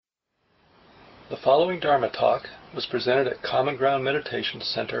The following Dharma talk was presented at Common Ground Meditation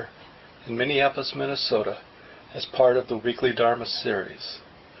Center in Minneapolis, Minnesota, as part of the weekly Dharma series.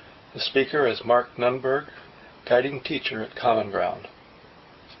 The speaker is Mark Nunberg, guiding teacher at Common Ground.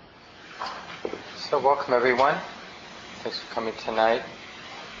 So welcome everyone. Thanks for coming tonight.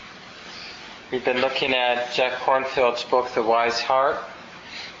 We've been looking at Jack Kornfield's book, The Wise Heart,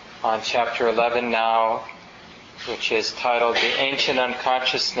 on chapter 11 now, which is titled The Ancient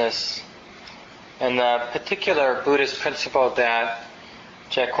Unconsciousness. And the particular Buddhist principle that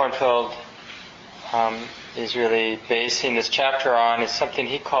Jack Kornfield is really basing this chapter on is something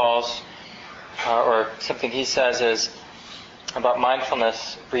he calls, or something he says is about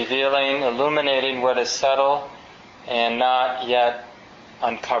mindfulness, revealing, illuminating what is subtle and not yet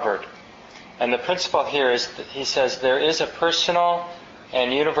uncovered. And the principle here is that he says there is a personal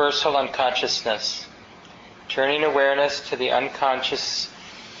and universal unconsciousness. Turning awareness to the unconscious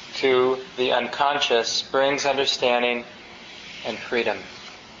brings understanding and freedom.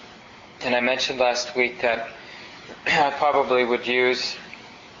 And I mentioned last week that I probably would use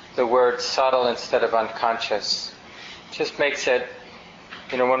the word subtle instead of unconscious. It just makes it,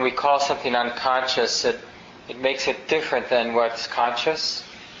 when we call something unconscious, it makes it different than what's conscious.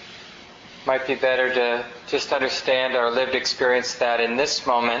 Might be better to just understand our lived experience that in this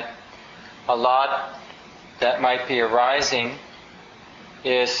moment, a lot that might be arising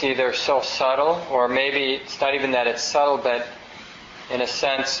is either so subtle, or maybe it's not even that it's subtle, but in a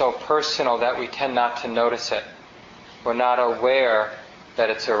sense so personal that we tend not to notice it. We're not aware that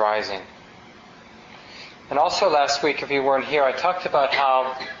it's arising. And also last week, if you weren't here, I talked about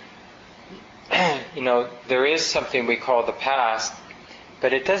how, there is something we call the past,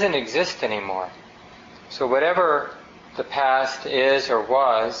 but it doesn't exist anymore. So whatever the past is or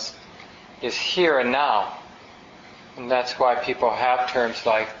was is here and now. And that's why people have terms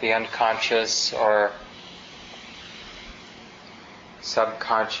like the unconscious or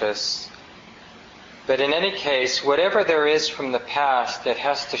subconscious. But in any case, whatever there is from the past, it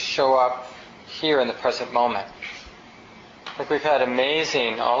has to show up here in the present moment. Like we've had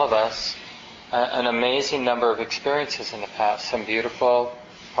all of us, an amazing number of experiences in the past. Some beautiful,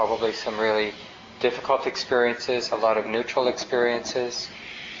 probably some really difficult experiences, a lot of neutral experiences.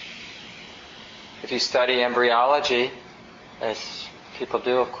 If you study embryology, as people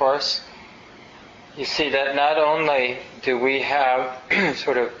do of course, you see that not only do we have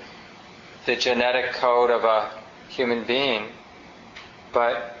sort of the genetic code of a human being,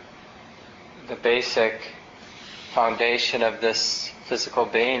 but the basic foundation of this physical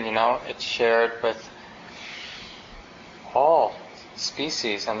being, it's shared with all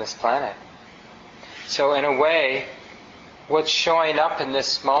species on this planet. So in a way, what's showing up in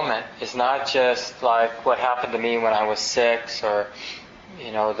this moment is not just like what happened to me when I was 6 or,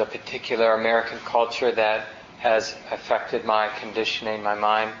 the particular American culture that has affected my conditioning, my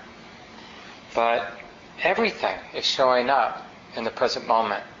mind. But everything is showing up in the present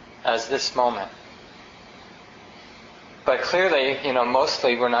moment as this moment. But clearly,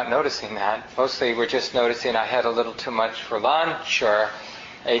 mostly we're not noticing that. Mostly we're just noticing I had a little too much for lunch, or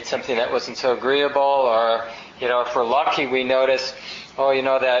ate something that wasn't so agreeable, or if we're lucky, we notice,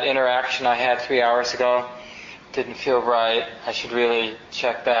 that interaction I had 3 hours ago didn't feel right. I should really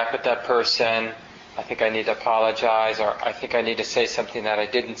check back with that person. I think I need to apologize, or I think I need to say something that I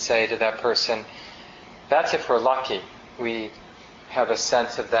didn't say to that person. That's if we're lucky. We have a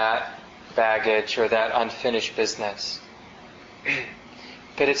sense of that baggage or that unfinished business.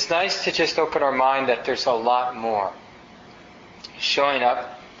 But it's nice to just open our mind that there's a lot more showing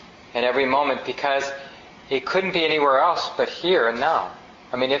up in every moment, because it couldn't be anywhere else but here and now.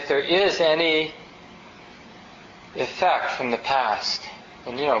 I mean, if there is any effect from the past,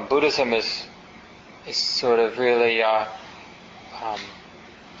 and Buddhism is sort of really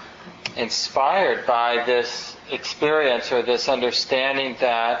inspired by this experience or this understanding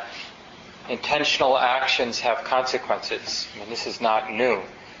that intentional actions have consequences. I mean, this is not new.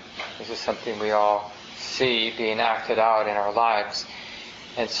 This is something we all see being acted out in our lives.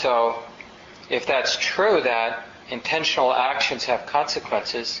 And so, if that's true, that intentional actions have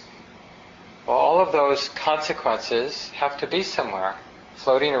consequences, well, all of those consequences have to be somewhere,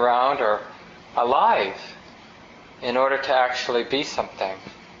 floating around or alive, in order to actually be something,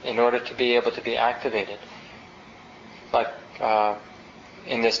 in order to be able to be activated. Like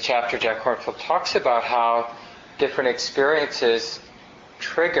in this chapter, Jack Kornfield talks about how different experiences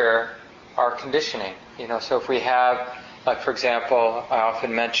trigger our conditioning. So if we have, like for example, I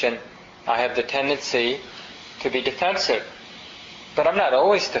often mention, I have the tendency to be defensive. But I'm not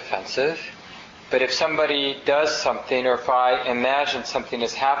always defensive. But if somebody does something, or if I imagine something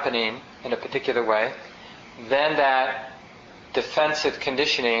is happening in a particular way, then that defensive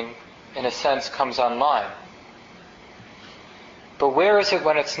conditioning, in a sense, comes online. But where is it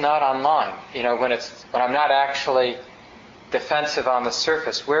when it's not online? When I'm not actually defensive on the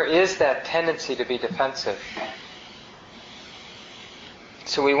surface. Where is that tendency to be defensive?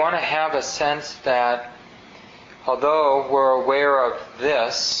 So we want to have a sense that although we're aware of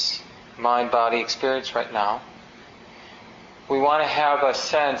this mind-body experience right now, we want to have a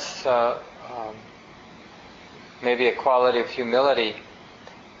sense, maybe a quality of humility,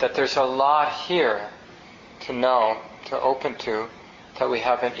 that there's a lot here to know, to open to, that we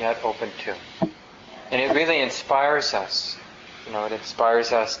haven't yet opened to. And it really inspires us. It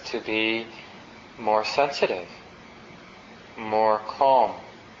inspires us to be more sensitive, more calm,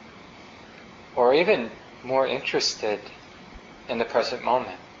 or even more interested in the present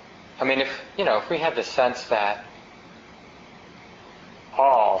moment. If we had the sense that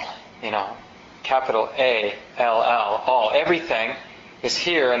all, capital A-L-L, all, everything is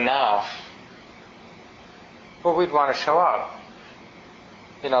here and now, well, we'd want to show up.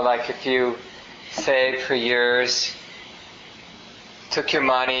 Like if you saved for years, took your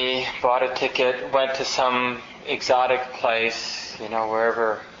money, bought a ticket, went to some exotic place,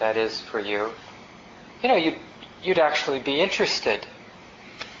 wherever that is for you, you'd actually be interested.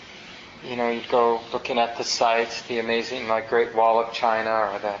 You'd go looking at the sights, the amazing, Great Wall of China,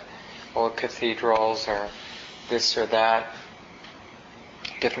 or the old cathedrals, or this or that.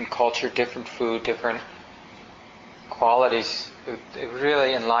 Different culture, different food, different qualities. It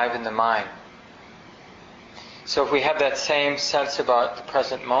really enliven the mind. So if we have that same sense about the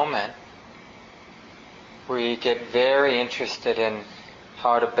present moment, we get very interested in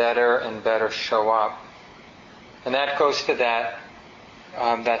how to better and better show up. And that goes to that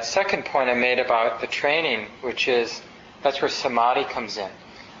second point I made about the training, which is, that's where samadhi comes in.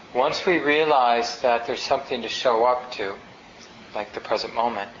 Once we realize that there's something to show up to, like the present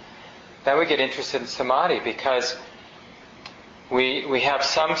moment, then we get interested in samadhi, because we have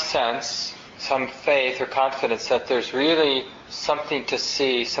some sense, some faith or confidence that there's really something to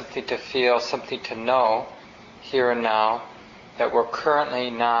see, something to feel, something to know here and now that we're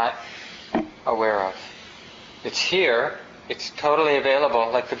currently not aware of. It's here, it's totally available,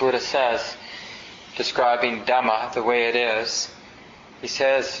 like the Buddha says, describing Dhamma the way it is. He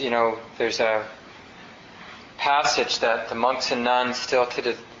says, there's a passage that the monks and nuns still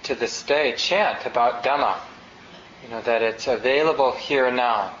to this day chant about Dhamma. That it's available here and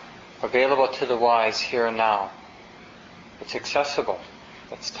now, available to the wise here and now. It's accessible.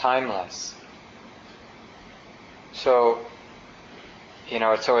 It's timeless. So,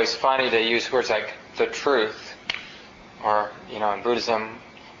 it's always funny to use words like the truth, or, in Buddhism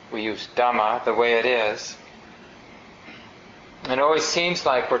we use Dhamma, the way it is. And it always seems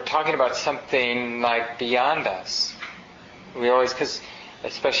like we're talking about something beyond us. We always, because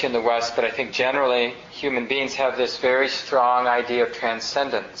especially in the West, but I think generally human beings have this very strong idea of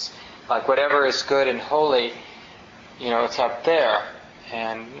transcendence. Like whatever is good and holy, it's up there.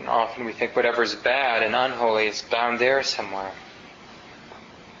 And often we think whatever is bad and unholy is down there somewhere.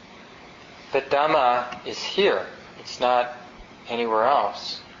 But Dhamma is here. It's not anywhere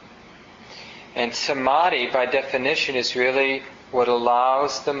else. And samadhi, by definition, is really what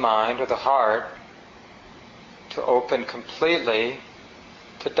allows the mind or the heart to open completely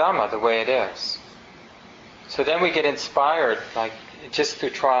to Dhamma the way it is. So then we get inspired, just through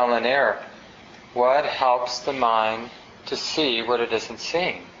trial and error. What helps the mind to see what it isn't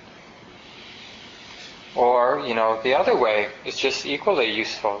seeing? Or, the other way is just equally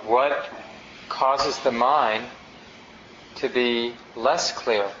useful. What causes the mind to be less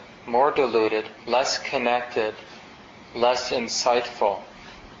clear, more diluted, less connected, less insightful?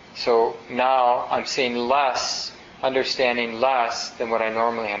 So now I'm seeing less, understanding less than what I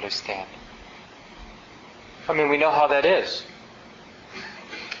normally understand. We know how that is.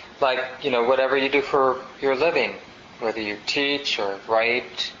 Whatever you do for your living, whether you teach or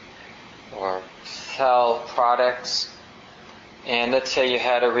write or sell products, and let's say you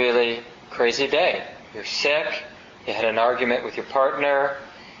had a really crazy day. You're sick, you had an argument with your partner,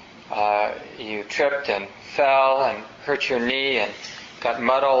 you tripped and fell and hurt your knee and got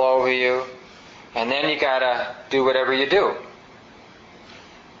mud all over you, and then you gotta do whatever you do.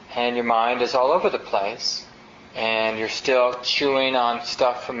 And your mind is all over the place, and you're still chewing on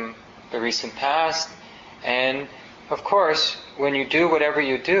stuff from the recent past, and of course, when you do whatever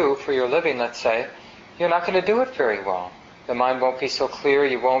you do for your living, let's say, you're not going to do it very well. The mind won't be so clear,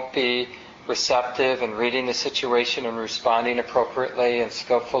 you won't be receptive and reading the situation and responding appropriately and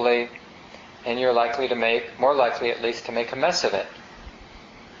skillfully. and you're more likely at least to make a mess of it.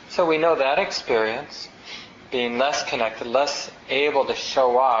 So we know that experience, being less connected, less able to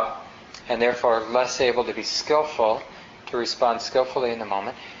show up, and therefore less able to be skillful, to respond skillfully in the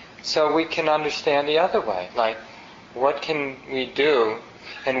moment. So we can understand the other way, like, what can we do,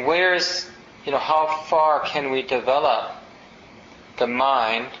 and how far can we develop the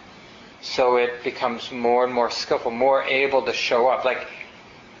mind so it becomes more and more skillful, more able to show up. Like,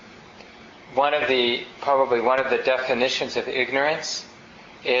 probably one of the definitions of ignorance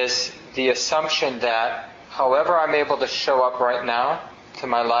is the assumption that however I'm able to show up right now to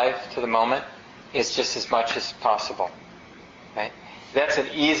my life, to the moment, is just as much as possible. Right? That's an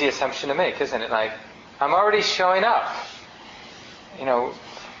easy assumption to make, isn't it? Like, I'm already showing up.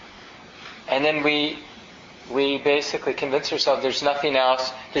 And then we basically convince ourselves there's nothing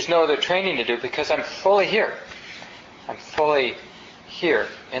else, there's no other training to do because I'm fully here. I'm fully here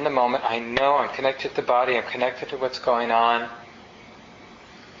in the moment. I know I'm connected to the body, I'm connected to what's going on.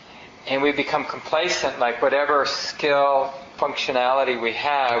 And we become complacent, like whatever skill, functionality we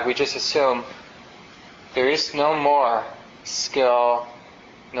have, we just assume there is no more skill,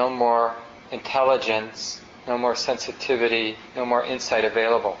 no more intelligence, no more sensitivity, no more insight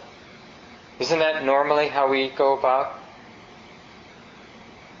available. Isn't that normally how we go about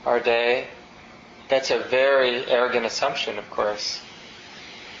our day? That's a very arrogant assumption, of course.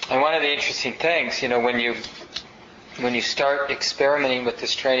 And one of the interesting things, when you start experimenting with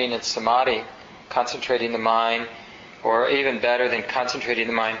this training in samadhi, concentrating the mind, or even better than concentrating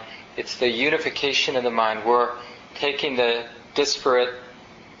the mind, it's the unification of the mind. We're taking the disparate,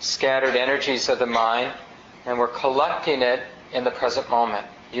 scattered energies of the mind, and we're collecting it in the present moment,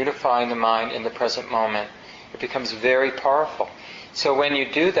 unifying the mind in the present moment. It becomes very powerful. So when you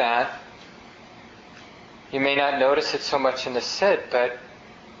do that, you may not notice it so much in the sit, but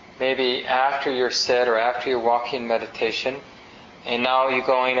maybe after your sit or after your walking meditation, and now you're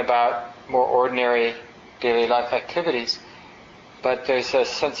going about more ordinary daily life activities, but there's a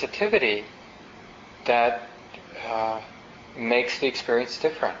sensitivity that makes the experience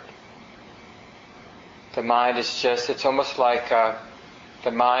different. The mind is it's almost like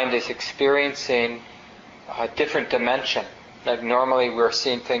the mind is experiencing a different dimension. Like normally we're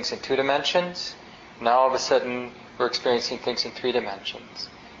seeing things in 2 dimensions, now all of a sudden we're experiencing things in 3 dimensions.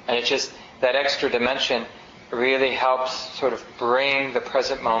 And it's just that extra dimension really helps sort of bring the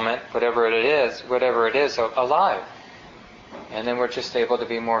present moment, whatever it is, alive. And then we're just able to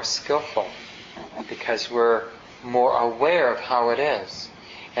be more skillful because we're more aware of how it is.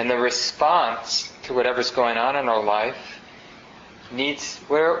 And the response to whatever's going on in our life needs,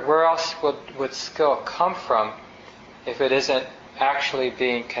 where else would skill come from if it isn't actually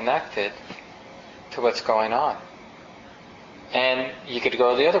being connected to what's going on? And you could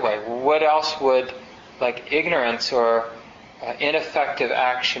go the other way. What else would, like, ignorance or ineffective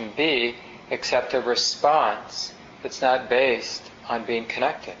action be except a response that's not based on being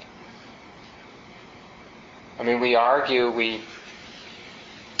connected? I mean, we argue, we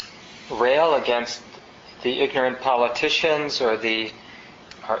rail against the ignorant politicians or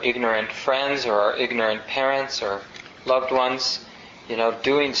our ignorant friends or our ignorant parents or loved ones,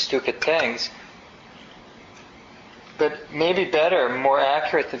 doing stupid things. But maybe better, more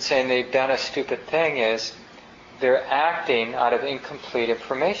accurate than saying they've done a stupid thing is they're acting out of incomplete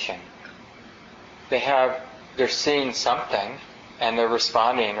information. They're seeing something and they're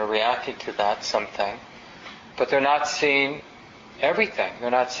responding or reacting to that something, but they're not seeing everything.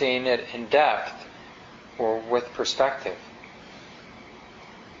 They're not seeing it in depth or with perspective.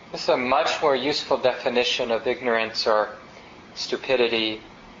 This is a much more useful definition of ignorance or stupidity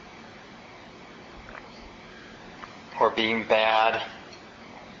or being bad.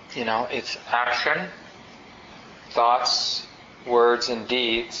 It's action, thoughts, words, and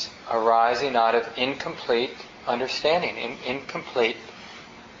deeds arising out of incomplete understanding, incomplete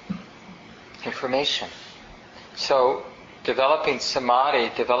information. So developing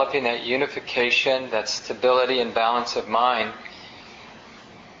samadhi, developing that unification, that stability and balance of mind,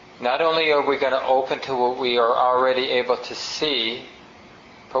 not only are we going to open to what we are already able to see,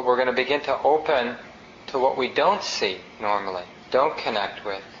 but we're going to begin to open to what we don't see normally, don't connect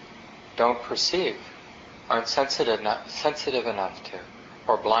with, don't perceive, aren't sensitive enough to,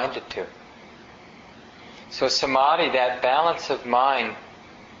 or blinded to. So samadhi, that balance of mind,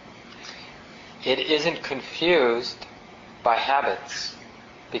 it isn't confused by habits.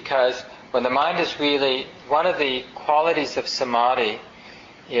 Because when the mind is really, one of the qualities of samadhi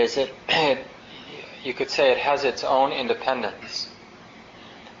is you could say it has its own independence.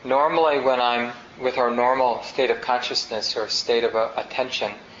 Normally when I'm with our normal state of consciousness or state of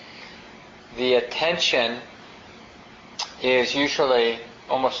attention, the attention is usually,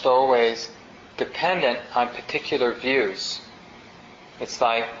 almost always, dependent on particular views. It's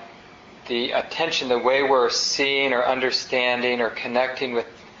like the attention, the way we're seeing or understanding or connecting with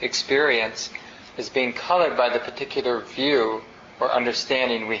experience is being colored by the particular view or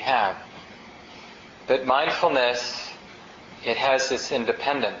understanding we have. But mindfulness, it has this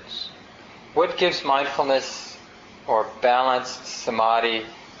independence. What gives mindfulness or balanced samadhi,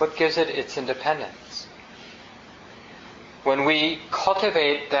 what gives it its independence? When we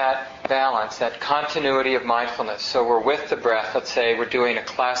cultivate that balance, that continuity of mindfulness, so we're with the breath, let's say we're doing a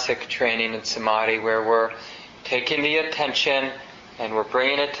classic training in samadhi where we're taking the attention and we're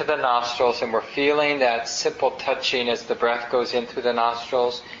bringing it to the nostrils and we're feeling that simple touching as the breath goes in through the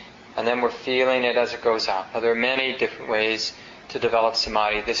nostrils, and then we're feeling it as it goes out. Now there are many different ways to develop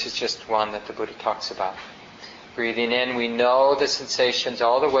samadhi. This is just one that the Buddha talks about. Breathing in, we know the sensations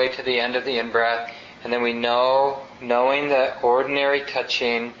all the way to the end of the in-breath, and then we knowing the ordinary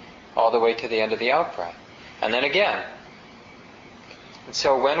touching all the way to the end of the out-breath. And then again. And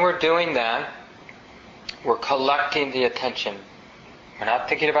so when we're doing that, we're collecting the attention. We're not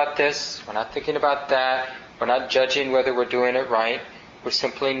thinking about this, we're not thinking about that, we're not judging whether we're doing it right. We're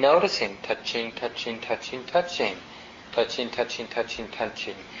simply noticing, touching, touching, touching, touching, touching, touching, touching,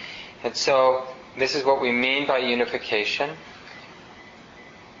 touching. And so this is what we mean by unification.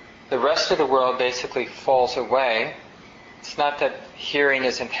 The rest of the world basically falls away. It's not that hearing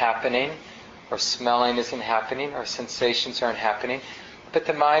isn't happening, or smelling isn't happening, or sensations aren't happening, but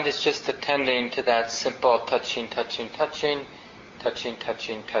the mind is just attending to that simple touching, touching, touching, touching,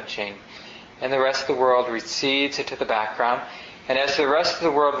 touching, touching. And the rest of the world recedes into the background. And as the rest of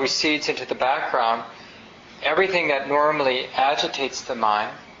the world recedes into the background, everything that normally agitates the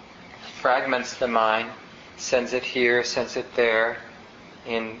mind, fragments the mind, sends it here, sends it there,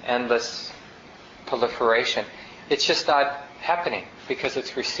 in endless proliferation. It's just not happening because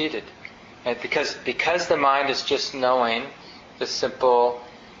it's receded. And because the mind is just knowing the simple,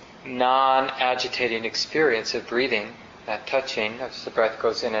 non-agitating experience of breathing, that touching as the breath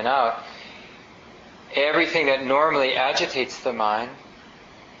goes in and out, everything that normally agitates the mind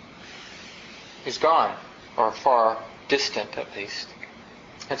is gone, or far distant at least.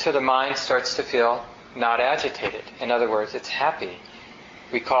 And so the mind starts to feel not agitated. In other words, it's happy.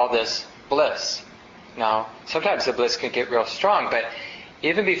 We call this bliss. Now, sometimes the bliss can get real strong, but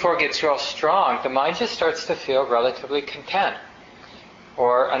even before it gets real strong, the mind just starts to feel relatively content.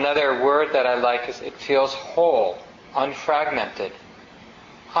 Or another word that I like is it feels whole, unfragmented.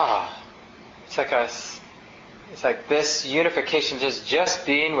 It's like this unification, just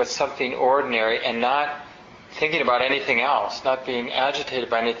being with something ordinary and not thinking about anything else, not being agitated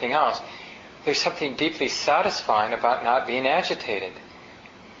by anything else. There's something deeply satisfying about not being agitated.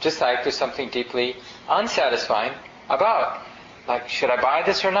 Just like there's something deeply unsatisfying about, like, should I buy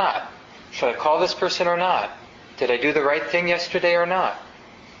this or not? Should I call this person or not? Did I do the right thing yesterday or not?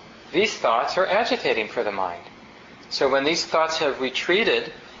 These thoughts are agitating for the mind. So when these thoughts have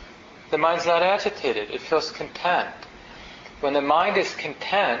retreated, the mind's not agitated. It feels content. When the mind is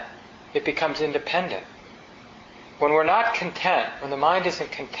content, it becomes independent. When we're not content, when the mind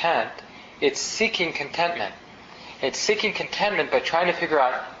isn't content, it's seeking contentment. It's seeking contentment by trying to figure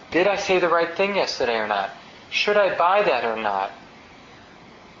out, did I say the right thing yesterday or not? Should I buy that or not?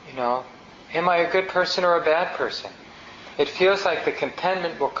 Am I a good person or a bad person? It feels like the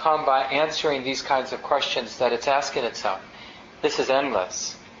contentment will come by answering these kinds of questions that it's asking itself. This is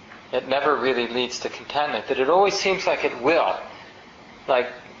endless. It never really leads to contentment, but it always seems like it will.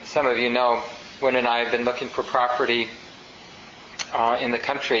 Like some of you know, Wynn and I have been looking for property in the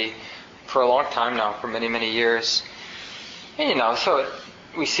country for a long time now, for many, many years. And, so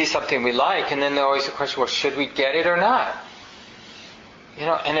we see something we like, and then there's always the question, well, should we get it or not?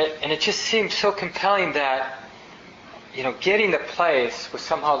 And it just seems so compelling that, getting the place will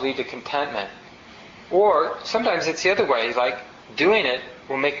somehow lead to contentment. Or sometimes it's the other way, like doing it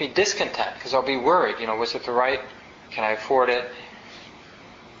will make me discontent because I'll be worried, was it the right, can I afford it?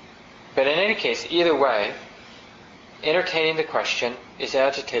 But in any case, either way, entertaining the question is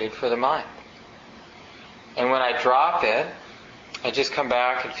agitating for the mind. And when I drop it, I just come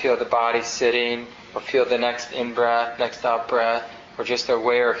back and feel the body sitting, or feel the next in-breath, next out-breath, or just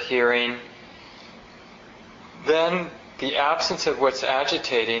aware of hearing. Then the absence of what's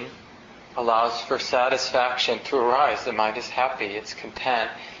agitating allows for satisfaction to arise. The mind is happy, it's content,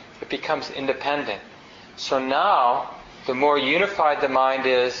 it becomes independent. So now, the more unified the mind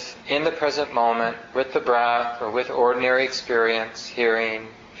is in the present moment, with the breath, or with ordinary experience, hearing,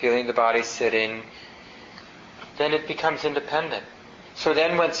 feeling the body sitting, then it becomes independent. So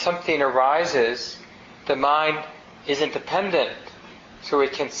then when something arises, the mind isn't dependent, so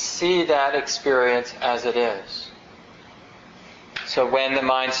it can see that experience as it is. So when the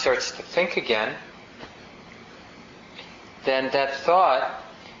mind starts to think again, then that thought,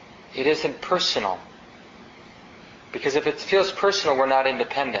 it isn't personal. Because if it feels personal, we're not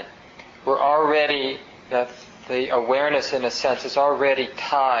independent. We're already, the awareness in a sense is already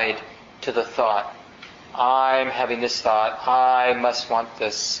tied to the thought. I'm having this thought, I must want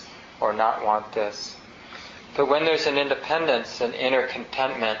this or not want this. But when there's an independence, an inner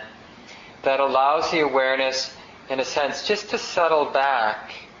contentment, that allows the awareness, in a sense, just to settle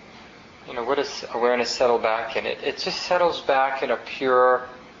back. What does awareness settle back in? It just settles back in a pure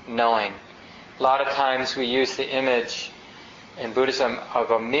knowing. A lot of times we use the image in Buddhism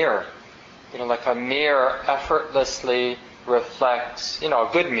of a mirror. Like a mirror effortlessly reflects, a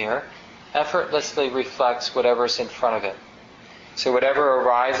good mirror, effortlessly reflects whatever's in front of it. So whatever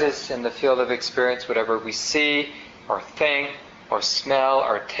arises in the field of experience, whatever we see, or think, or smell,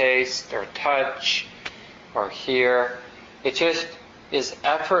 or taste, or touch, or hear, it just is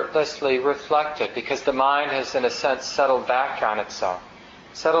effortlessly reflected because the mind has, in a sense, settled back on itself.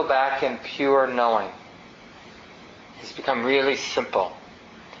 Settled back in pure knowing. It's become really simple.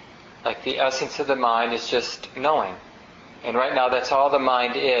 Like the essence of the mind is just knowing. And right now that's all the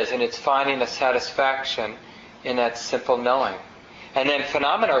mind is, and it's finding a satisfaction in that simple knowing. And then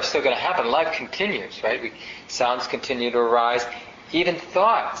phenomena are still going to happen. Life continues, right? Sounds continue to arise. Even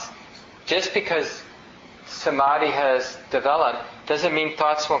thoughts. Just because samadhi has developed doesn't mean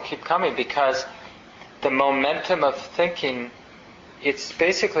thoughts won't keep coming, because the momentum of thinking, it's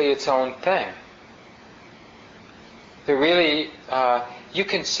basically its own thing. You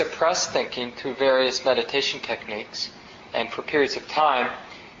can suppress thinking through various meditation techniques, and for periods of time,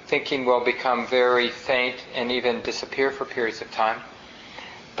 thinking will become very faint and even disappear for periods of time.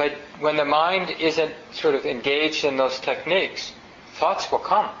 But when the mind isn't sort of engaged in those techniques, thoughts will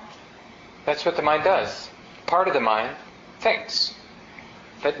come. That's what the mind does. Part of the mind thinks.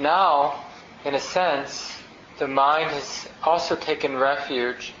 But now, in a sense, the mind has also taken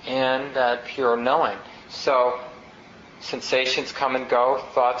refuge in that pure knowing. So, sensations come and go,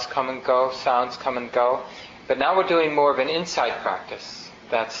 thoughts come and go, sounds come and go. But now we're doing more of an insight practice.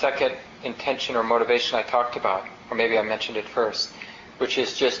 That second intention or motivation I talked about, or maybe I mentioned it first, which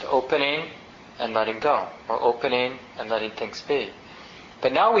is just opening and letting go, or opening and letting things be.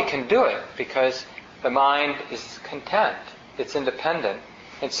 But now we can do it because the mind is content, it's independent,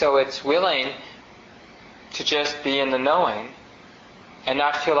 and so it's willing to just be in the knowing and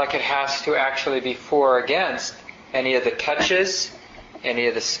not feel like it has to actually be for or against any of the touches, any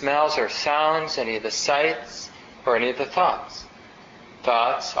of the smells or sounds, any of the sights, or any of the thoughts.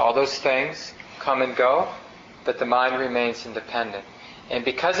 Thoughts, all those things come and go, but the mind remains independent. And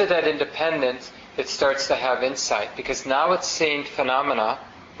because of that independence, it starts to have insight, because now it's seeing phenomena,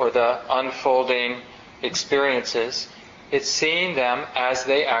 or the unfolding experiences, it's seeing them as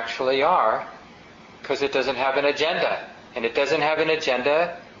they actually are, because it doesn't have an agenda. And it doesn't have an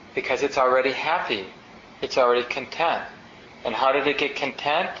agenda because it's already happy. It's already content. And how did it get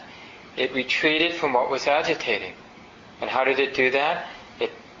content? It retreated from what was agitating. And how did it do that?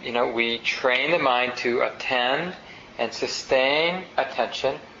 We train the mind to attend and sustain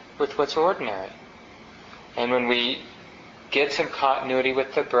attention with what's ordinary. And when we get some continuity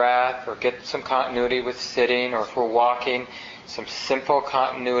with the breath, or get some continuity with sitting, or if we're walking, some simple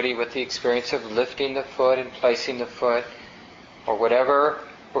continuity with the experience of lifting the foot and placing the foot, or whatever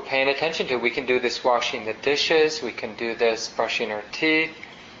we're paying attention to. We can do this washing the dishes, we can do this brushing our teeth,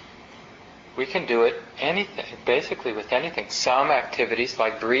 we can do it basically with anything. Some activities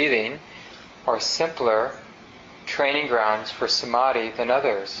like breathing are simpler training grounds for samadhi than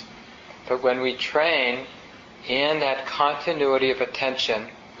others. But when we train in that continuity of attention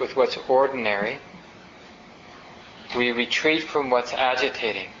with what's ordinary, we retreat from what's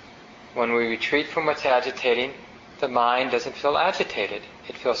agitating. When we retreat from what's agitating, the mind doesn't feel agitated.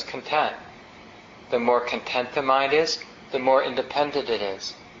 It feels content. The more content the mind is, the more independent it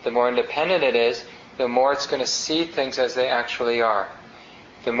is. The more independent it is, the more it's going to see things as they actually are.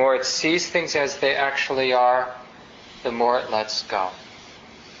 The more it sees things as they actually are, the more it lets go.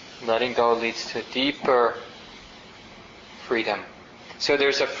 Letting go leads to deeper freedom. So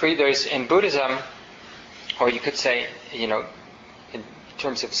there's in Buddhism, or you could say, in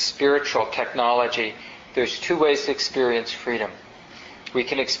terms of spiritual technology, there's two ways to experience freedom. We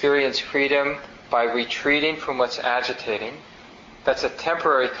can experience freedom by retreating from what's agitating. That's a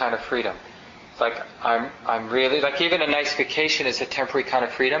temporary kind of freedom. Like I'm really, like even a nice vacation is a temporary kind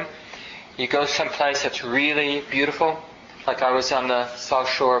of freedom. You go someplace that's really beautiful, Like I was on the south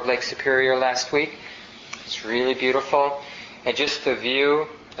shore of Lake Superior last week. It's really beautiful. And just the view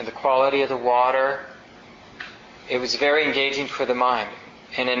and the quality of the water, it was very engaging for the mind.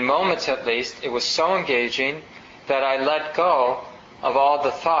 And in moments at least, it was so engaging that I let go of all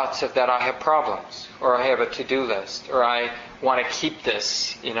the thoughts of that I have problems, or I have a to-do list, or I want to keep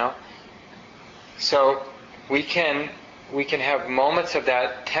this, So we can have moments of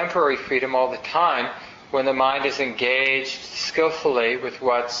that temporary freedom all the time when the mind is engaged skillfully with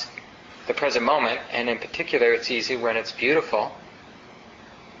what's the present moment, and in particular it's easy when it's beautiful.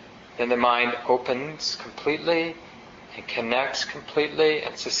 Then the mind opens completely and connects completely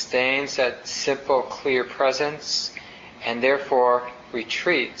and sustains that simple, clear presence, and therefore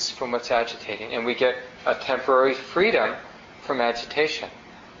retreats from what's agitating. And we get a temporary freedom from agitation.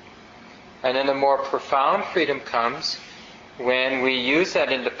 And then a more profound freedom comes when we use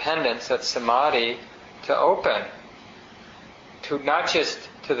that independence, that samadhi, to open to not just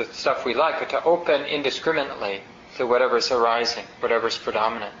to the stuff we like, but to open indiscriminately to whatever's arising, whatever's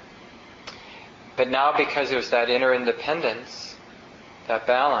predominant. But now, because there's that inner independence, that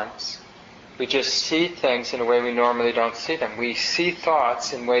balance, we just see things in a way we normally don't see them. We see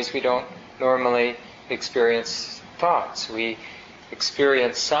thoughts in ways we don't normally experience thoughts. We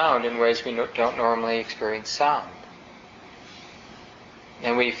experience sound in ways we don't normally experience sound.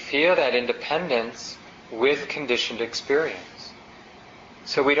 And we feel that independence with conditioned experience.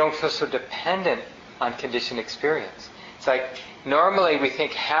 So we don't feel so dependent on conditioned experience. It's like normally we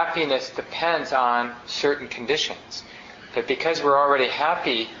think happiness depends on certain conditions. But because we're already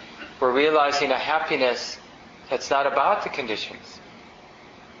happy, we're realizing a happiness that's not about the conditions.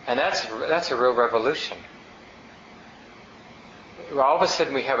 And that's a real revolution. All of a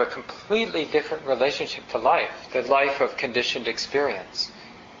sudden we have a completely different relationship to life, the life of conditioned experience.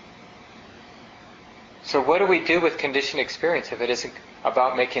 So what do we do with conditioned experience if it isn't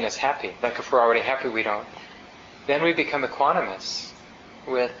about making us happy? Like if we're already happy, we don't. Then we become equanimous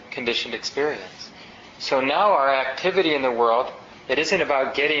with conditioned experience. So now our activity in the world, it isn't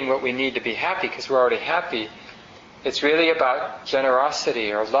about getting what we need to be happy because we're already happy. It's really about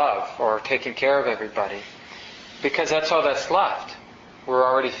generosity or love or taking care of everybody. Because that's all that's left. We're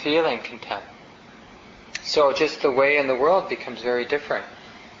already feeling content. So just the way in the world becomes very different.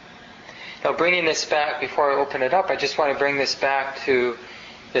 Now bringing this back, before I open it up, I just want to bring this back to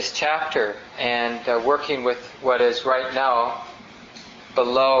this chapter and working with what is right now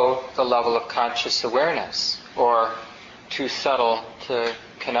below the level of conscious awareness, or too subtle to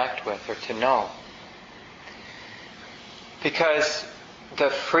connect with or to know. Because the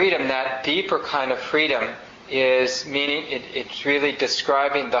freedom, that deeper kind of freedom, is meaning it's really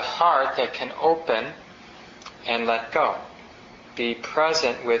describing the heart that can open and let go. Be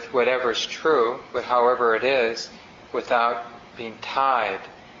present with whatever's true, with however it is, without being tied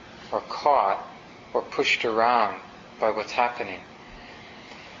or caught or pushed around by what's happening.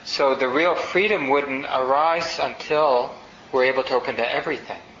 So the real freedom wouldn't arise until we're able to open to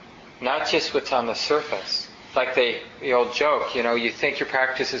everything, not just what's on the surface. Like the old joke, you think your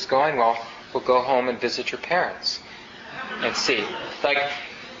practice is going well, go home and visit your parents and see. Like,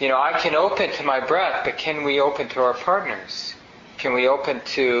 I can open to my breath, but can we open to our partners? Can we open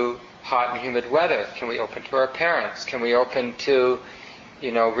to hot and humid weather? Can we open to our parents? Can we open to,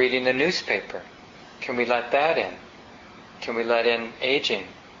 reading the newspaper? Can we let that in? Can we let in aging?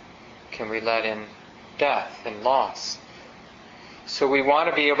 Can we let in death and loss? So we want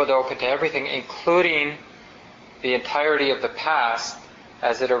to be able to open to everything, including the entirety of the past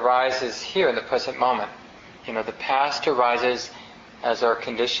as it arises here in the present moment. The past arises as our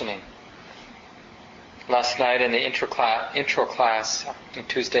conditioning. Last night in the intro class, on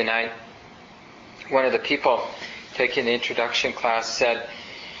Tuesday night, one of the people taking the introduction class said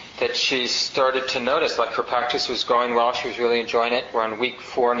that she started to notice, like her practice was going well, she was really enjoying it. We're on week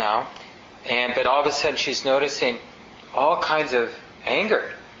 4 now. But all of a sudden she's noticing all kinds of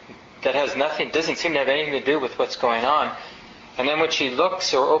anger that doesn't seem to have anything to do with what's going on. And then when she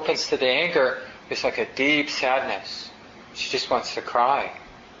looks or opens to the anger, there's like a deep sadness. She just wants to cry.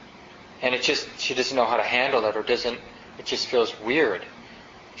 And she doesn't know how to handle it, it just feels weird.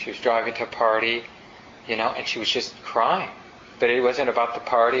 She was driving to a party, and she was just crying. But it wasn't about the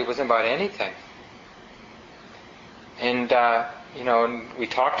party, it wasn't about anything. And, and we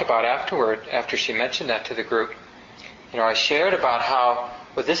talked about afterward, after she mentioned that to the group, I shared about how,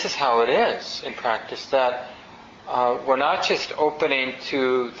 this is how it is in practice, that we're not just opening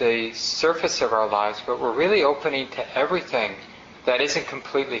to the surface of our lives, but we're really opening to everything that isn't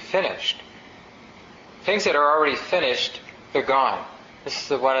completely finished. Things that are already finished, they're gone.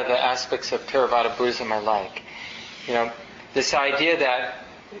 This is one of the aspects of Theravada Buddhism I like. this idea that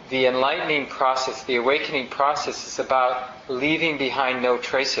the enlightening process, the awakening process, is about leaving behind no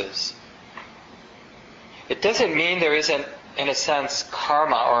traces. It doesn't mean there isn't, in a sense,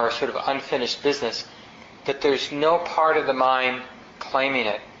 karma or sort of unfinished business, but there's no part of the mind claiming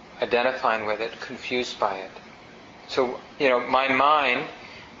it, identifying with it, confused by it. So, my mind,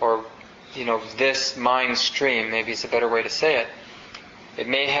 or, this mind stream, maybe is a better way to say it, it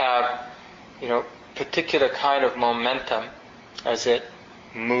may have, particular kind of momentum as it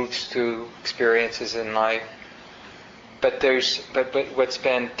moves through experiences in life. But what's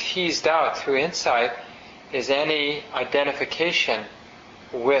been teased out through insight is any identification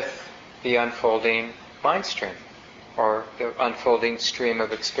with the unfolding mind stream or the unfolding stream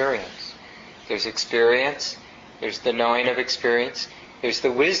of experience. There's experience, there's the knowing of experience, there's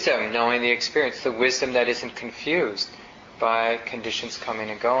the wisdom knowing the experience, the wisdom that isn't confused by conditions coming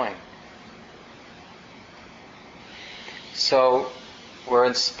and going. So we're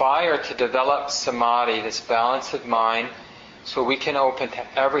inspired to develop samadhi, this balance of mind, so we can open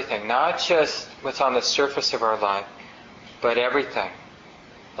to everything, not just what's on the surface of our life, but everything.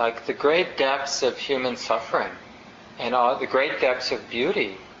 Like the great depths of human suffering, and all the great depths of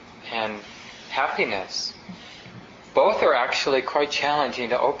beauty and happiness. Both are actually quite challenging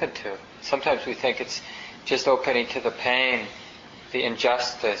to open to. Sometimes we think it's just opening to the pain, the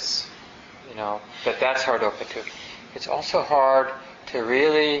injustice, but that's hard to open to. It's also hard to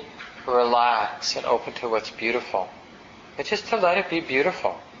really relax and open to what's beautiful. It's just to let it be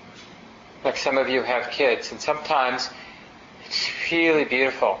beautiful. Like some of you have kids, and sometimes it's really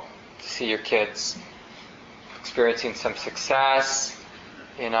beautiful to see your kids experiencing some success,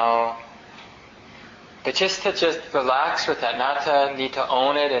 but just to relax with that, not to need to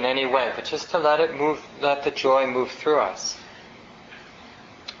own it in any way, but just to let it move, let the joy move through us.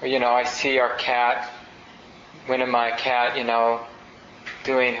 Or, I see our cat, my cat,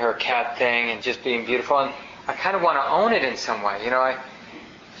 doing her cat thing and just being beautiful, and I kind of want to own it in some way,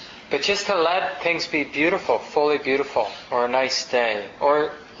 but just to let things be beautiful, fully beautiful, or a nice day,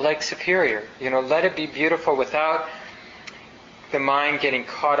 or like Superior, let it be beautiful without the mind getting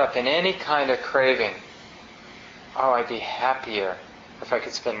caught up in any kind of craving. Oh, I'd be happier if I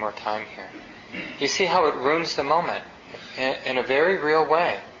could spend more time here. You see how it ruins the moment in a very real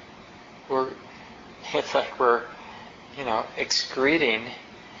way. It's like we're, excreting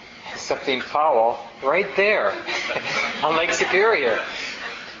something foul right there on Lake Superior,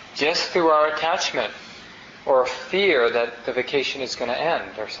 just through our attachment or fear that the vacation is going to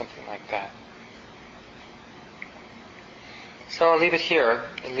end or something like that. So I'll leave it here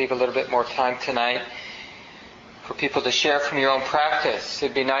and leave a little bit more time tonight for people to share from your own practice.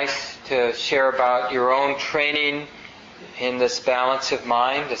 It'd be nice to share about your own training in this balance of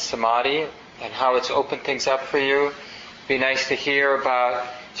mind, the samadhi, and how it's opened things up for you. It'd be nice to hear about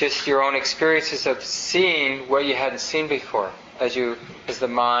just your own experiences of seeing what you hadn't seen before, as the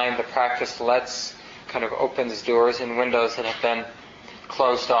mind, the practice kind of opens doors and windows that have been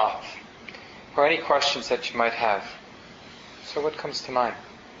closed off. Or any questions that you might have. So what comes to mind?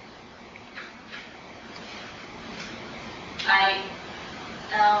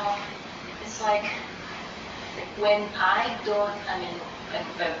 It's like when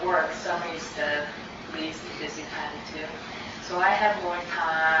at work, summer is the least busy time too. So I have more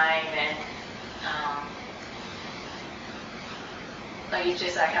time and it's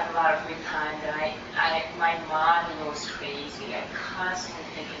just I have a lot of free time, but my mind goes crazy. I'm constantly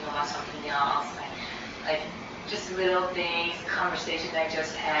thinking about something else. Like just little things, conversations I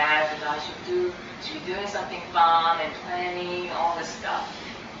just had, I should be doing something fun and planning, all this stuff.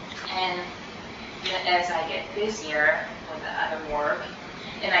 And as I get busier with the other work,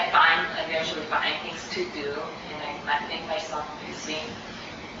 and I eventually find things to do, and I make myself busy,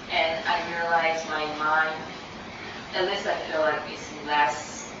 and I realize my mind, at least I feel like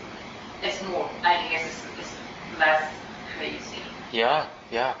it's more, I guess it's less crazy. Yeah.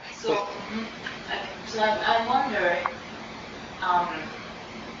 So I wonder,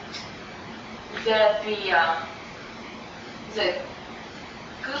 that is it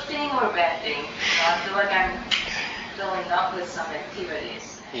a good thing or a bad thing? I feel like I'm filling up with some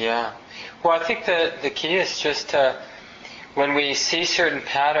activities. Yeah. Well, I think the key is just when we see certain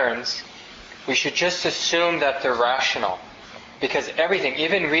patterns, we should just assume that they're rational. Because everything,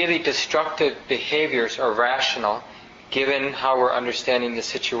 even really destructive behaviors, are rational, given how we're understanding the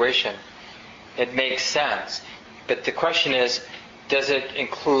situation. It makes sense. But the question is, does it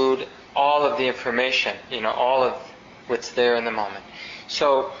include all of the information, all of what's there in the moment?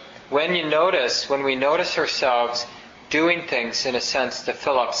 So when we notice ourselves doing things in a sense to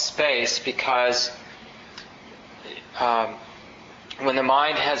fill up space because when the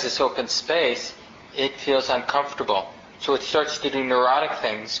mind has this open space, it feels uncomfortable. So it starts to do neurotic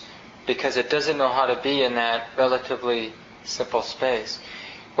things because it doesn't know how to be in that relatively simple space.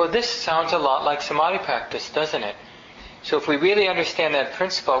 Well, this sounds a lot like samadhi practice, doesn't it? So if we really understand that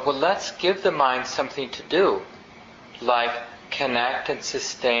principle, well, let's give the mind something to do, like connect and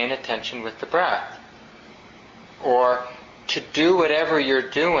sustain attention with the breath. Or to do whatever you're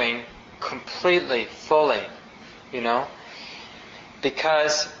doing completely, fully,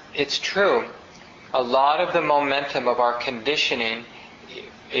 Because it's true, a lot of the momentum of our conditioning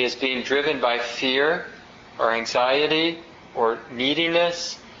is being driven by fear or anxiety or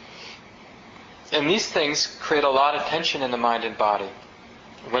neediness. And these things create a lot of tension in the mind and body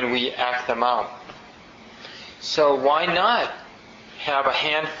when we act them out. So why not have a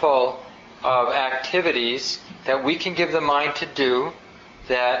handful of activities that we can give the mind to do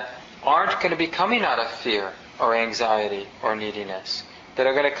that aren't going to be coming out of fear or anxiety or neediness, that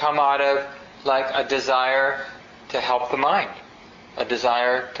are going to come out of like a desire to help the mind, a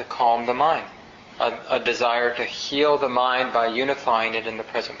desire to calm the mind, a desire to heal the mind by unifying it in the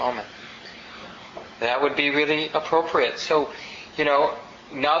present moment. That would be really appropriate. So,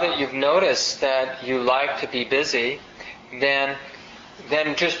 now that you've noticed that you like to be busy, then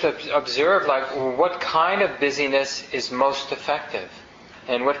just observe what kind of busyness is most effective,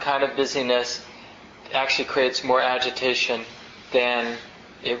 and what kind of busyness actually creates more agitation than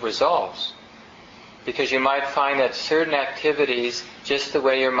it resolves. Because you might find that certain activities, just the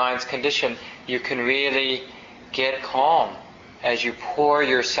way your mind's conditioned, you can really get calm as you pour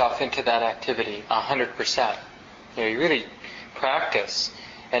yourself into that activity 100%. You really practice.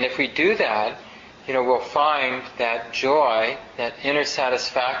 And if we do that, we'll find that joy, that inner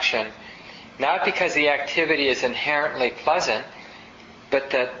satisfaction, not because the activity is inherently pleasant,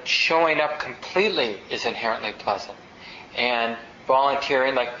 but that showing up completely is inherently pleasant. And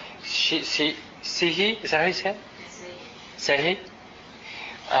volunteering, like Sihi, is that how you say it? Sihi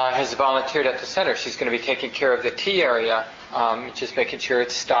has volunteered at the center. She's going to be taking care of the tea area, just making sure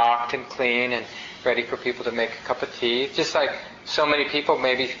it's stocked and clean and ready for people to make a cup of tea. Just like so many people,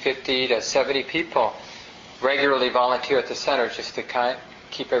 maybe 50 to 70 people, regularly volunteer at the center just to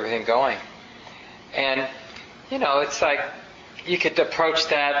keep everything going. And, it's like you could approach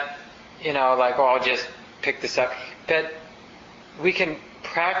that, I'll just pick this up. But we can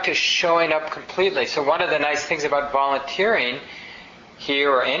practice showing up completely. So one of the nice things about volunteering here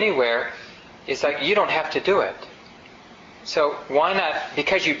or anywhere is you don't have to do it. So why not,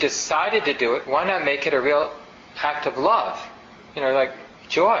 because you decided to do it, why not make it a real act of love?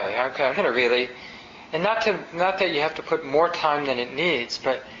 Joy. I'm going to really, and not that you have to put more time than it needs,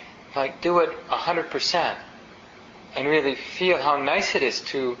 but do it 100% and really feel how nice it is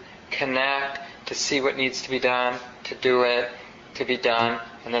to connect, to see what needs to be done, to do it, to be done,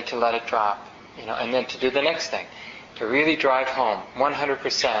 and then to let it drop, and then to do the next thing, to really drive home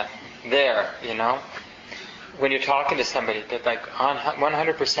 100% there, when you're talking to somebody, that on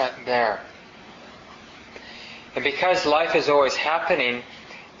 100% there. And because life is always happening,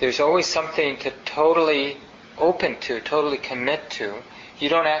 there's always something to totally open to, totally commit to. You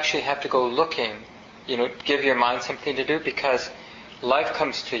don't actually have to go looking, give your mind something to do, because life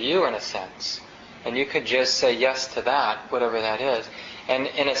comes to you in a sense. And you could just say yes to that, whatever that is. And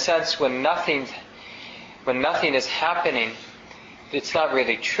in a sense, when nothing is happening, it's not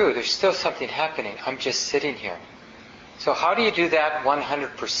really true. There's still something happening. I'm just sitting here. So how do you do that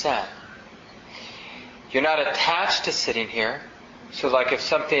 100%? You're not attached to sitting here. So if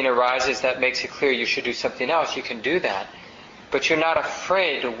something arises that makes it clear you should do something else, you can do that. But you're not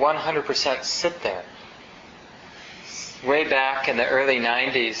afraid to 100% sit there. Way back in the early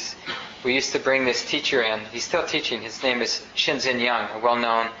 90s, we used to bring this teacher in. He's still teaching. His name is Shinzen Young, a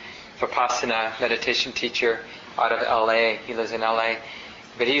well-known Vipassana meditation teacher out of LA. He lives in LA.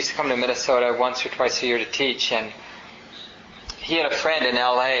 But he used to come to Minnesota once or twice a year to teach. And he had a friend in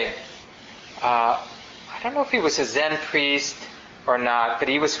LA. I don't know if he was a Zen priest or not, but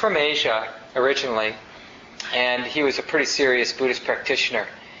he was from Asia originally. And he was a pretty serious Buddhist practitioner.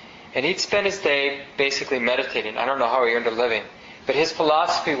 And he'd spend his day basically meditating. I don't know how he earned a living. But his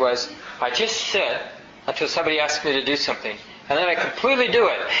philosophy was, I just sit until somebody asks me to do something. And then I completely do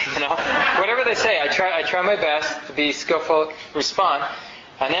it. Whatever they say, I try my best to be skillful, respond.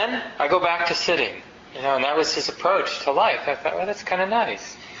 And then I go back to sitting. And that was his approach to life. I thought, well, that's kind of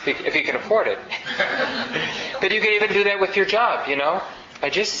nice. If you can afford it. But you can even do that with your job, I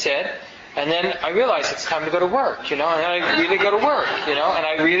just sit. And then I realize it's time to go to work, and then I really go to work, and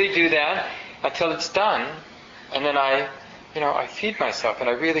I really do that until it's done. And then I feed myself and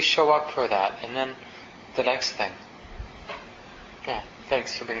I really show up for that. And then the next thing. Yeah,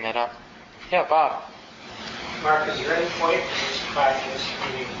 thanks for bringing that up. Yeah, Bob. Mark, is there any point in this practice,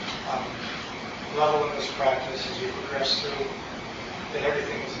 meaning level in this practice as you progress through, that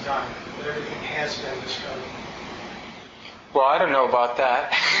everything is done, that everything has been discovered? Well, I don't know about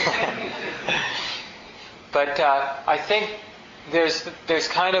that. But I think there's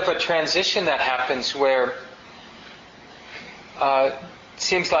kind of a transition that happens where it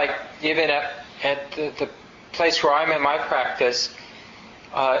seems like even at the place where I'm in my practice,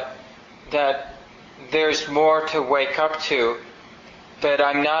 that there's more to wake up to, but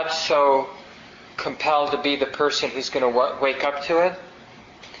I'm not so compelled to be the person who's going to wake up to it.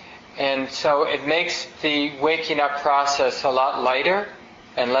 And so it makes the waking up process a lot lighter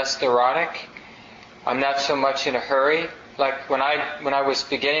and less neurotic. I'm not so much in a hurry. Like when I was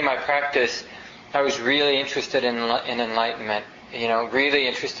beginning my practice, I was really interested in enlightenment, really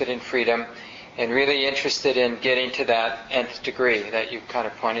interested in freedom, and really interested in getting to that nth degree that you kind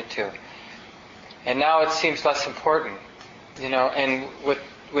of pointed to. And now it seems less important, and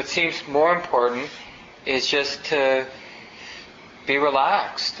what seems more important is just to be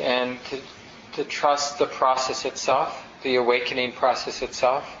relaxed and to trust the process itself, the awakening process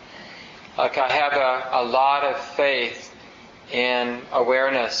itself. Like I have a lot of faith in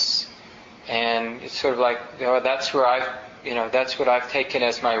awareness, and it's sort of like that's where that's what I've taken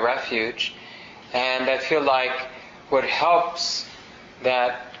as my refuge, and I feel like what helps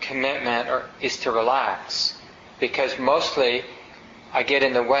that commitment is to relax, because mostly I get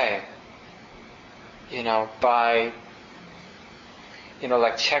in the way, by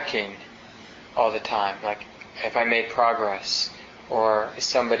like checking all the time, like have I made progress, or is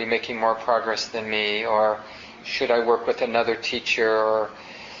somebody making more progress than me, or should I work with another teacher, or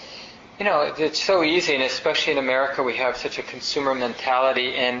it's so easy, and especially in America we have such a consumer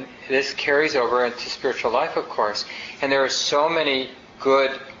mentality, and this carries over into spiritual life, of course, and there are so many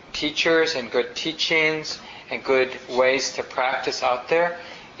good teachers and good teachings and good ways to practice out there.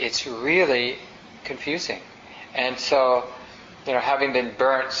 It's really confusing. And so, having been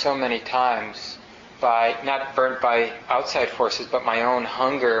burnt so many times not burnt by outside forces, but my own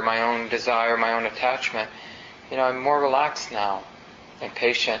hunger, my own desire, my own attachment, I'm more relaxed now and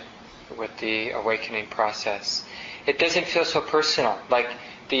patient with the awakening process. It doesn't feel so personal. Like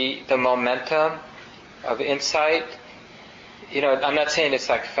the momentum of insight, I'm not saying it's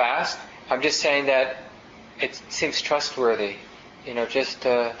like fast. I'm just saying that it seems trustworthy, just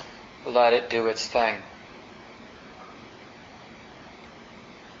to let it do its thing.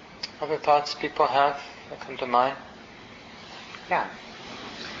 Other thoughts people have that come to mind? Yeah.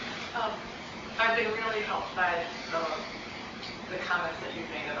 I've been really helped by the comments that you've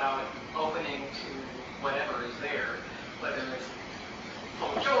made about opening to whatever is there, whether it's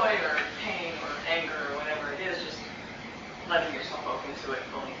full of joy or pain or anger or whatever it is, just letting yourself open to it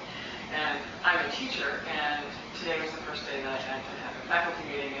fully. And I'm a teacher, and today was the first day that I had to have a faculty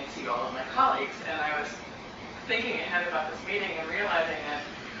meeting and see all of my colleagues, and I was thinking ahead about this meeting and realizing that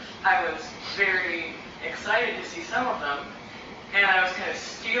I was very excited to see some of them, and I was kind of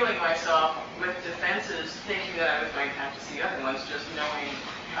steeling myself with defenses, thinking that I was going to have to see other ones, just knowing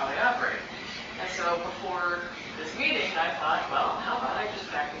how they operate. And so before this meeting, I thought, well, how about I just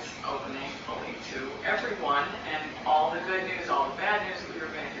practice opening fully to everyone, and all the good news, all the bad news that we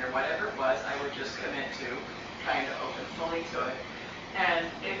were going to hear, whatever it was, I would just commit to trying to open fully to it. And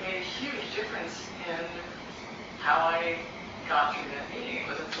it made a huge difference in how I got through that meeting. It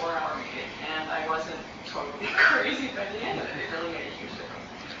was a 4-hour meeting, and I wasn't totally crazy by the end of it. It really made a huge difference.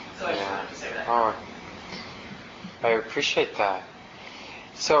 So I just wanted to say that. Oh, I appreciate that.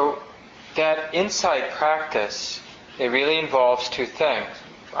 So that insight practice, it really involves two things.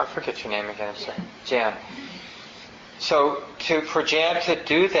 I forget your name again, I'm sorry. Jan. So for Jan to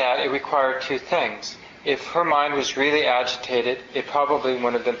do that, it required two things. If her mind was really agitated, it probably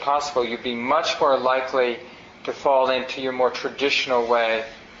wouldn't have been possible. You'd be much more likely to fall into your more traditional way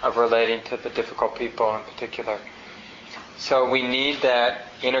of relating to the difficult people in particular. So we need that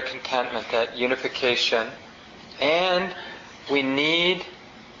inner contentment, that unification, and we need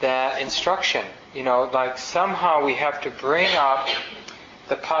that instruction. Like somehow we have to bring up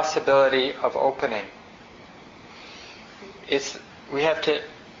the possibility of opening. There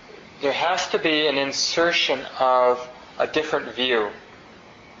has to be an insertion of a different view,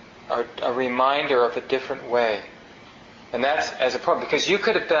 a reminder of a different way. And that's as a problem, because you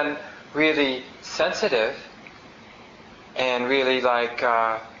could have been really sensitive and really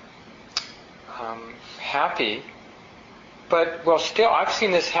happy, but still I've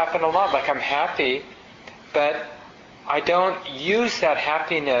seen this happen a lot. Like I'm happy, but I don't use that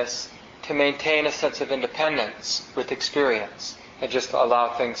happiness to maintain a sense of independence with experience. and just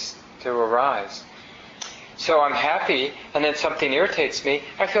allow things to arise. So I'm happy, and then something irritates me.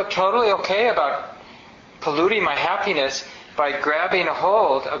 I feel totally okay about polluting my happiness by grabbing a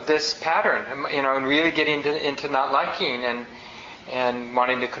hold of this pattern, and really getting into not liking and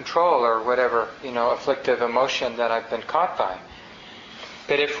wanting to control or whatever, afflictive emotion that I've been caught by.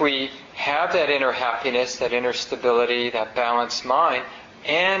 But if we have that inner happiness, that inner stability, that balanced mind,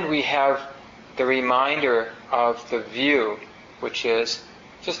 and we have the reminder of the view, which is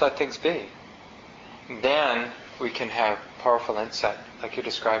just let things be, then we can have powerful insight, like you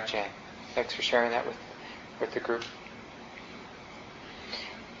described, Jane. Thanks for sharing that with the group.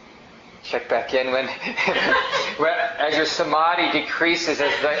 Check back in when as your samadhi decreases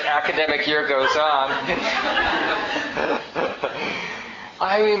as the academic year goes on.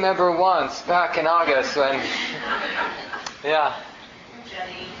 I remember once back in August when, yeah.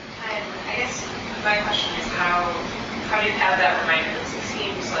 Jenny, I guess my question is how do you have that reminder? Because it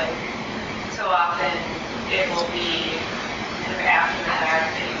seems like so often it will be kind of after the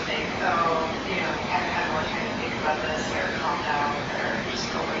fact that you think, oh, I haven't had more time to think about this, or calm down, or just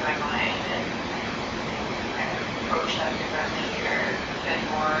open my mind and kind of approach that differently, or been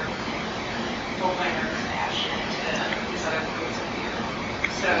more open or compassionate to these other points of view.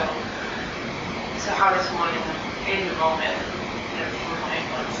 So how does one in the moment kind of remind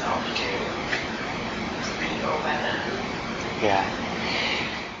oneself to be open? Yeah.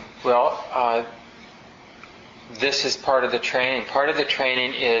 Well, this is part of the training. Part of the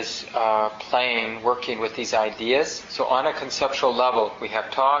training is working with these ideas. So on a conceptual level, we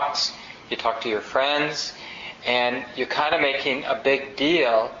have talks, you talk to your friends, and you're kind of making a big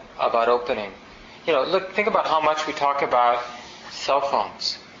deal about opening. Think about how much we talk about cell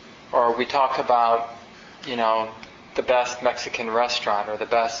phones, or we talk about, the best Mexican restaurant or the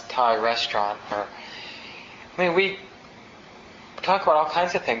best Thai restaurant, we talk about all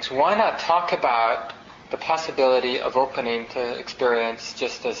kinds of things. Why not talk about the possibility of opening to experience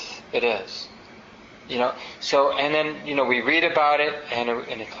just as it is? So, and then, we read about it, and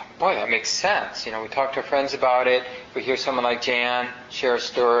it's like, boy, that makes sense. We talk to our friends about it, we hear someone like Jan share a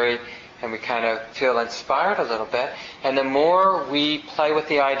story, and we kind of feel inspired a little bit. And the more we play with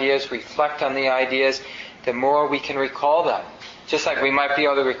the ideas, reflect on the ideas, the more we can recall them. Just like we might be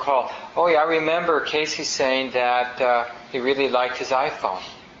able to recall, oh yeah, I remember Casey saying that he really liked his iPhone.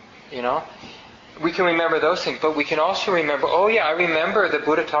 We can remember those things, but we can also remember, oh yeah, I remember the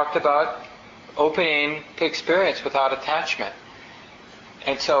Buddha talked about opening to experience without attachment.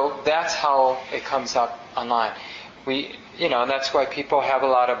 And so that's how it comes up online. And that's why people have a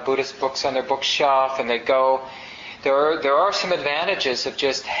lot of Buddhist books on their bookshelf, and they go. There are some advantages of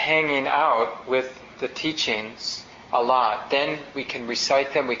just hanging out with the teachings a lot. Then we can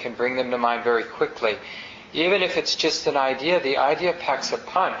recite them, we can bring them to mind very quickly. Even if it's just an idea, the idea packs a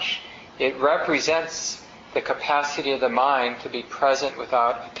punch. It represents the capacity of the mind to be present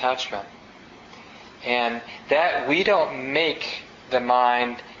without attachment. And that we don't make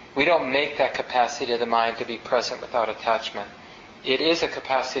that capacity of the mind to be present without attachment. It is a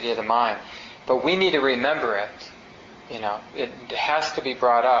capacity of the mind. But we need to remember it. It has to be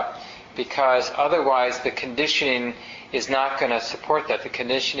brought up, because otherwise the conditioning is not going to support that. The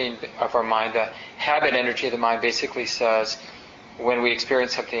conditioning of our mind, the habit energy of the mind basically says when we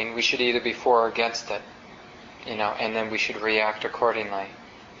experience something, we should either be for or against it. And then we should react accordingly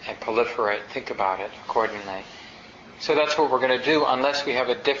and proliferate, think about it accordingly. So that's what we're going to do unless we have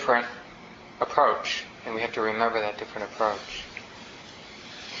a different approach. And we have to remember that different approach.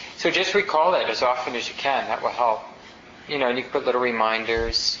 So just recall it as often as you can. That will help. And you can put little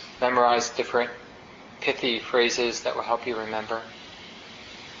reminders, memorize different pithy phrases that will help you remember.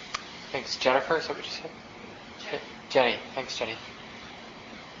 Thanks. Jennifer, is that what you said? Jenny. Thanks, Jenny.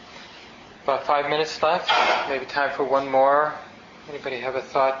 About 5 minutes left. Maybe time for one more. Anybody have a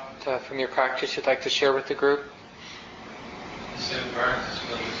thought from your practice you'd like to share with the group? Same practice,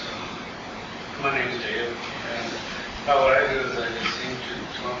 but my name is Dave, and what I do is I just seem to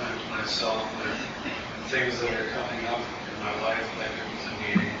torment myself with things that are coming up in my life, like if it's a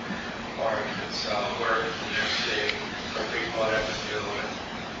meeting, or if it's work the next day, or people I have to deal with,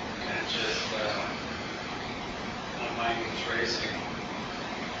 and it's just my mind is racing,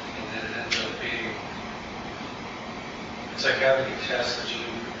 and then it ends up being, it's like having a test that you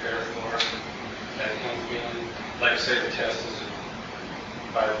didn't prepare for, that feeling, like say the test is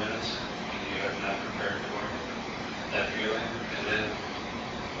 5 minutes, and you have not prepared for that feeling, and then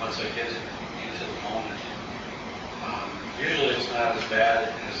once I get into the moment, usually it's not as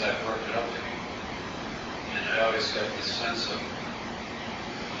bad as I've worked it up to be, and I always got this sense of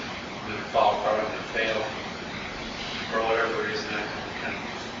I'm going to fall apart, I'm going to fail, for whatever reason, I kind of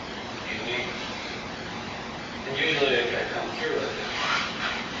unique. And usually I come through with it.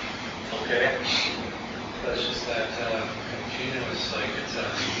 Okay? But it's just that continuous, like it's a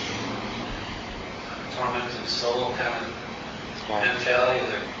tormented soul kind of mentality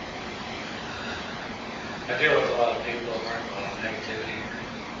that I deal with a lot of people that work a lot of negativity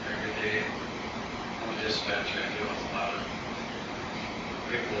every day. I'm a dispatcher, I deal with a lot of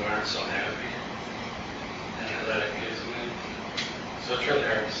people that aren't so happy. And I let it get to me. So it's really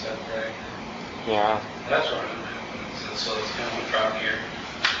hard to separate. Yeah. That's where I'm at. So it's kind of a drop here,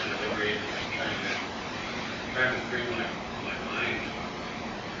 kind of liberating, trying to free my mind.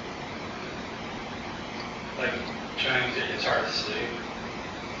 Like trying to, it's hard to sleep,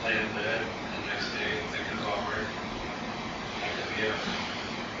 lay in bed, the next day thinking about work. I could be up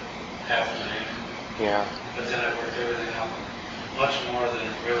half the night. Yeah. But then I worked everything out much more than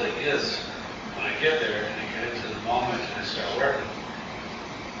it really is when I get there and I get into the moment and I start working.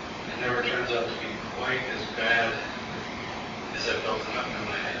 It never turns out to be quite as bad as I built it up in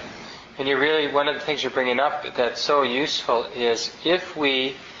my head. And you really, one of the things you're bringing up that's so useful is if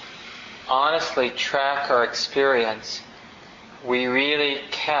we honestly track our experience, we really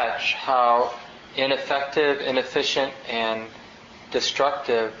catch how ineffective, inefficient, and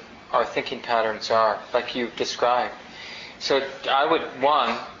destructive our thinking patterns are, like you've described. So I would,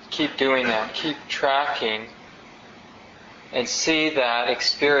 one, keep doing that, keep tracking, and see that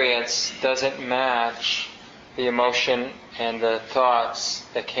experience doesn't match the emotion and the thoughts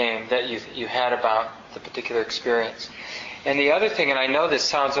that came, that you had about the particular experience. And the other thing, and I know this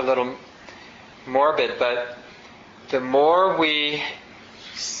sounds a little morbid, but the more we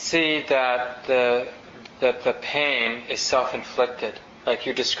see that the pain is self-inflicted, like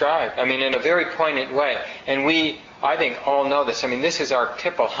you described, I mean, in a very poignant way, and we, I think, all know this. I mean, this is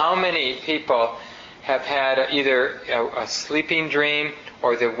archetypal. How many people have had either a sleeping dream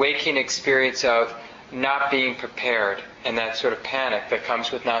or the waking experience of not being prepared, and that sort of panic that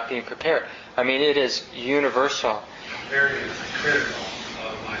comes with not being prepared? I mean, it is universal. Very critical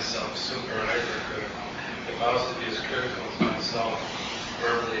of myself, super hyper-critical. If I was to be as critical to myself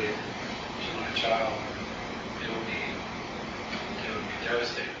verbally to my child, it would be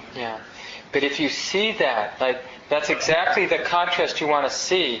devastating. Yeah. But if you see that, like, that's exactly the contrast you want to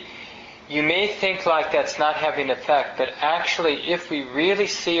see. You may think like that's not having an effect, but actually, if we really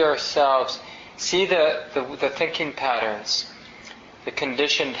see ourselves, see the thinking patterns, the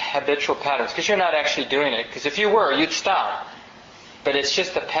conditioned habitual patterns, because you're not actually doing it, because if you were, you'd stop. But it's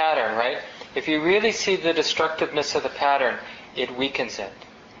just a pattern, right? If you really see the destructiveness of the pattern, it weakens it.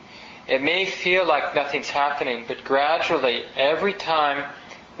 It may feel like nothing's happening, but gradually, every time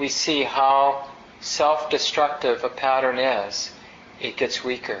we see how self-destructive a pattern is, it gets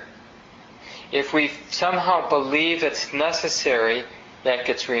weaker. If we somehow believe it's necessary, that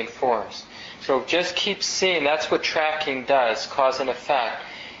gets reinforced. So just keep seeing. That's what tracking does, cause and effect.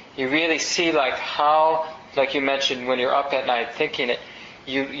 You really see like how, like you mentioned when you're up at night thinking it,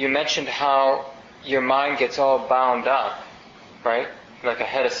 you mentioned how your mind gets all bound up, right? Like a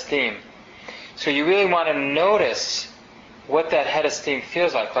head of steam. So you really want to notice what that head of steam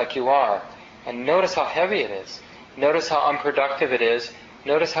feels like you are. And notice how heavy it is. Notice how unproductive it is.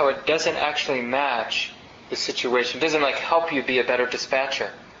 Notice how it doesn't actually match the situation. It doesn't like help you be a better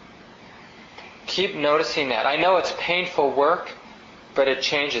dispatcher. Keep noticing that. I know it's painful work, but it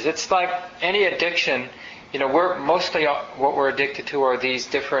changes. It's like any addiction. You know, we're mostly what we're addicted to are these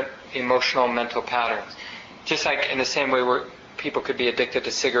different emotional mental patterns. Just like in the same way where people could be addicted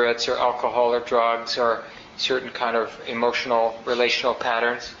to cigarettes or alcohol or drugs or certain kind of emotional, relational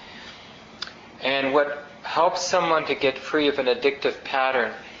patterns. And what helps someone to get free of an addictive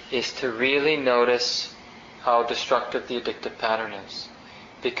pattern is to really notice how destructive the addictive pattern is.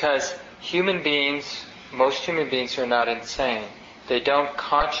 Because human beings, most human beings are not insane. They don't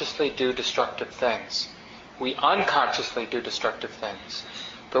consciously do destructive things. We unconsciously do destructive things.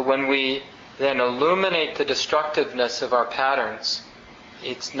 But when we then illuminate the destructiveness of our patterns,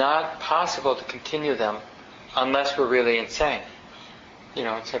 it's not possible to continue them unless we're really insane. You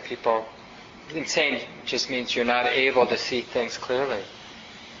know, some people, insane just means you're not able to see things clearly.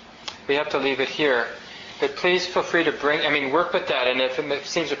 We have to leave it here. But please feel free to work with that, and if it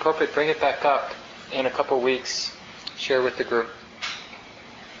seems appropriate, bring it back up in a couple of weeks. Share with the group.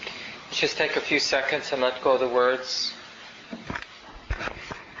 Just take a few seconds and let go of the words.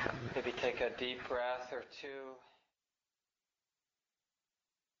 Maybe take a deep breath or two.